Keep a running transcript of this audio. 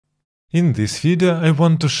In this video, I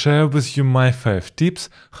want to share with you my 5 tips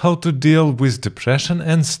how to deal with depression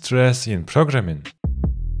and stress in programming.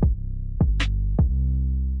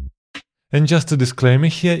 And just a disclaimer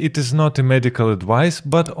here, it is not a medical advice,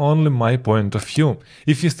 but only my point of view.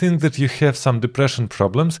 If you think that you have some depression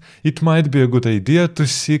problems, it might be a good idea to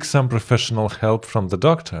seek some professional help from the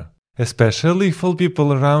doctor. Especially if all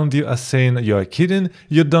people around you are saying you are kidding,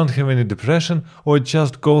 you don't have any depression, or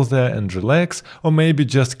just go there and relax, or maybe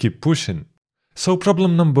just keep pushing. So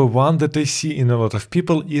problem number 1 that I see in a lot of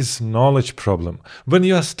people is knowledge problem. When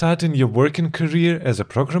you are starting your working career as a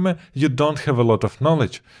programmer, you don't have a lot of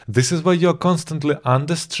knowledge. This is why you are constantly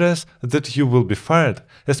under stress that you will be fired,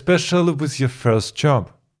 especially with your first job.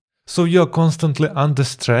 So you are constantly under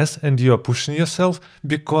stress and you are pushing yourself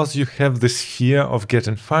because you have this fear of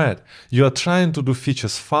getting fired. You are trying to do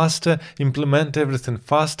features faster, implement everything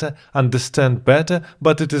faster, understand better,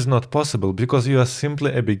 but it is not possible because you are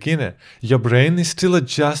simply a beginner. Your brain is still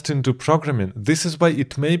adjusting to programming. This is why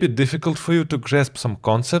it may be difficult for you to grasp some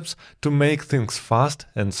concepts, to make things fast,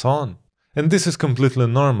 and so on. And this is completely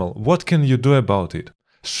normal. What can you do about it?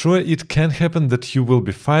 Sure, it can happen that you will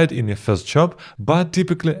be fired in your first job, but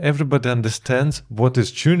typically everybody understands what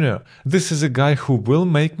is junior. This is a guy who will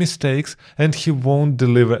make mistakes and he won't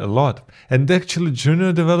deliver a lot. And actually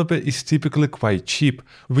junior developer is typically quite cheap,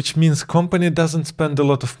 which means company doesn't spend a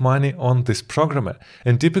lot of money on this programmer.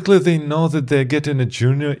 And typically they know that they're getting a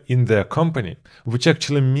junior in their company, which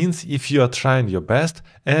actually means if you are trying your best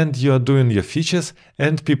and you are doing your features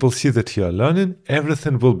and people see that you are learning,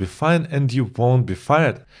 everything will be fine and you won't be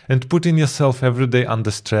fired. And putting yourself every day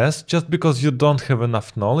under stress just because you don't have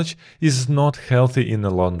enough knowledge is not healthy in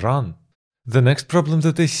the long run. The next problem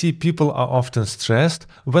that I see, people are often stressed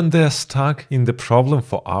when they are stuck in the problem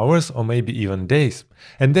for hours or maybe even days.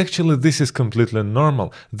 And actually this is completely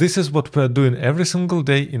normal. This is what we are doing every single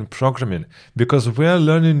day in programming, because we are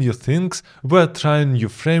learning new things, we are trying new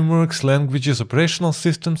frameworks, languages, operational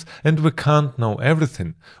systems, and we can't know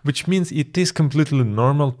everything, which means it is completely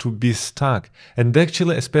normal to be stuck. And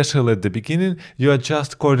actually, especially at the beginning, you are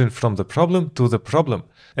just coding from the problem to the problem,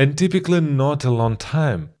 and typically not a long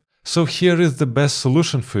time. So here is the best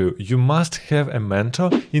solution for you. You must have a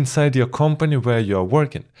mentor inside your company where you are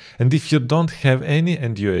working. And if you don't have any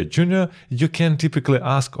and you're a junior, you can typically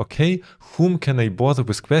ask, okay, whom can I bother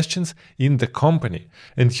with questions in the company?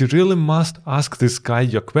 And you really must ask this guy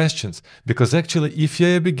your questions, because actually if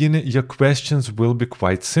you're a beginner, your questions will be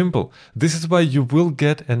quite simple. This is why you will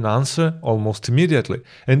get an answer almost immediately,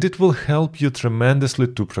 and it will help you tremendously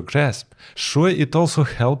to progress. Sure, it also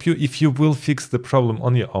helps you if you will fix the problem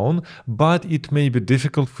on your own, but it may be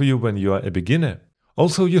difficult for you when you are a beginner.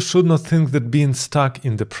 Also, you should not think that being stuck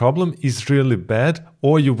in the problem is really bad,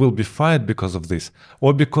 or you will be fired because of this,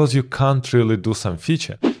 or because you can't really do some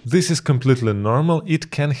feature. This is completely normal,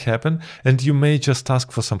 it can happen, and you may just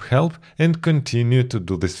ask for some help and continue to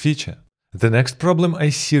do this feature. The next problem I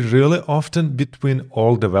see really often between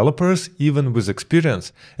all developers, even with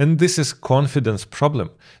experience, and this is confidence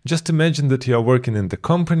problem. Just imagine that you are working in the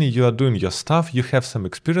company, you are doing your stuff, you have some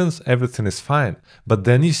experience, everything is fine. But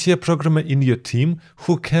then you see a programmer in your team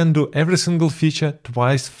who can do every single feature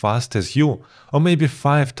twice fast as you, or maybe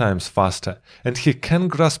 5 times faster. And he can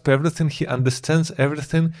grasp everything, he understands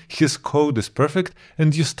everything, his code is perfect,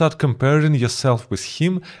 and you start comparing yourself with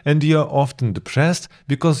him, and you are often depressed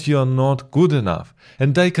because you are not good enough.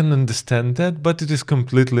 And I can understand that, but it is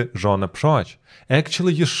completely wrong approach.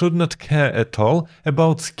 Actually, you should not care at all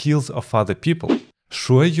about skills of other people.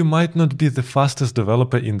 Sure, you might not be the fastest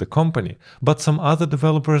developer in the company, but some other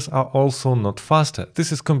developers are also not faster.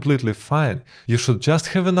 This is completely fine. You should just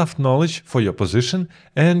have enough knowledge for your position,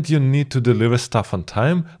 and you need to deliver stuff on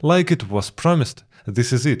time like it was promised.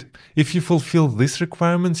 This is it. If you fulfill these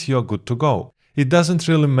requirements, you are good to go. It doesn't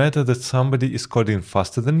really matter that somebody is coding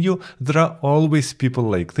faster than you, there are always people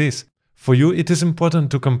like this. For you, it is important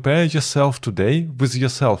to compare yourself today with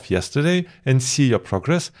yourself yesterday and see your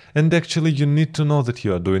progress, and actually you need to know that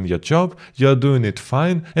you are doing your job, you are doing it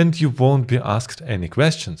fine, and you won't be asked any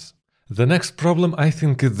questions. The next problem I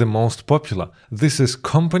think is the most popular. This is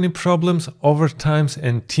company problems, overtimes,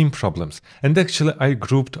 and team problems. And actually I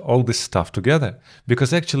grouped all this stuff together,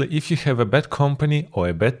 because actually if you have a bad company or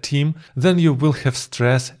a bad team, then you will have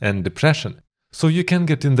stress and depression. So you can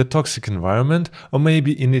get in the toxic environment, or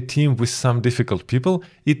maybe in a team with some difficult people.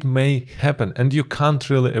 It may happen and you can't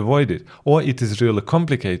really avoid it, or it is really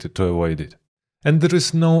complicated to avoid it. And there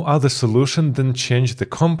is no other solution than change the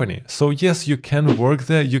company. So yes, you can work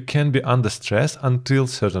there, you can be under stress until a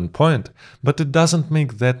certain point, but it doesn't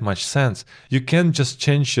make that much sense. You can't just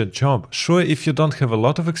change your job. Sure, if you don't have a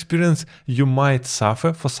lot of experience, you might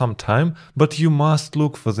suffer for some time, but you must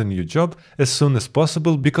look for the new job as soon as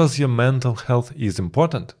possible because your mental health is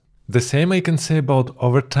important. The same I can say about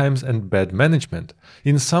overtimes and bad management.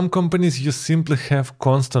 In some companies you simply have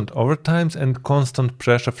constant overtimes and constant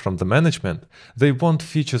pressure from the management. They want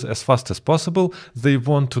features as fast as possible, they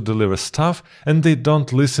want to deliver stuff, and they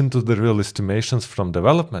don't listen to the real estimations from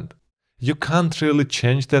development. You can't really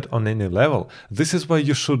change that on any level. This is why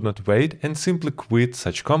you should not wait and simply quit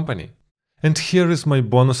such company. And here is my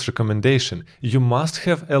bonus recommendation. You must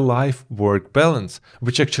have a life-work balance,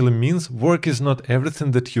 which actually means work is not everything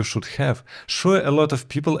that you should have. Sure, a lot of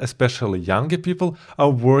people, especially younger people, are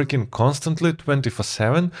working constantly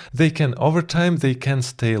 24/7. They can overtime, they can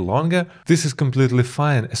stay longer. This is completely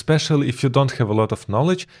fine, especially if you don't have a lot of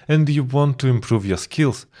knowledge and you want to improve your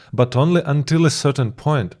skills, but only until a certain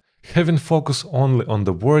point. Having focus only on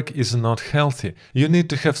the work is not healthy. You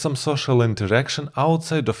need to have some social interaction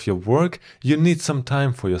outside of your work. You need some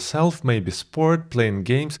time for yourself, maybe sport, playing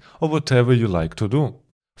games, or whatever you like to do.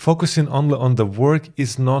 Focusing only on the work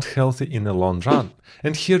is not healthy in the long run.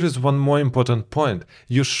 And here is one more important point.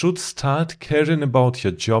 You should start caring about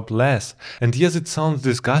your job less. And yes, it sounds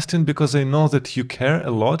disgusting because I know that you care a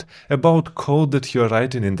lot about code that you are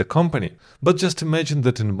writing in the company. But just imagine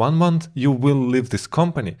that in 1 month you will leave this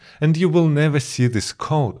company and you will never see this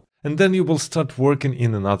code. And then you will start working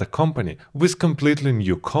in another company with completely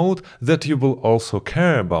new code that you will also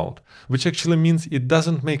care about, which actually means it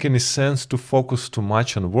doesn't make any sense to focus too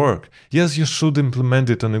much on work. Yes, you should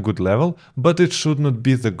implement it on a good level, but it should not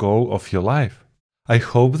be the goal of your life. I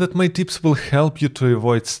hope that my tips will help you to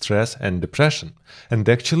avoid stress and depression. And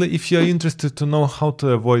actually, if you are interested to know how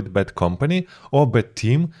to avoid bad company or bad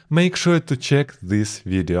team, make sure to check this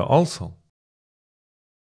video also.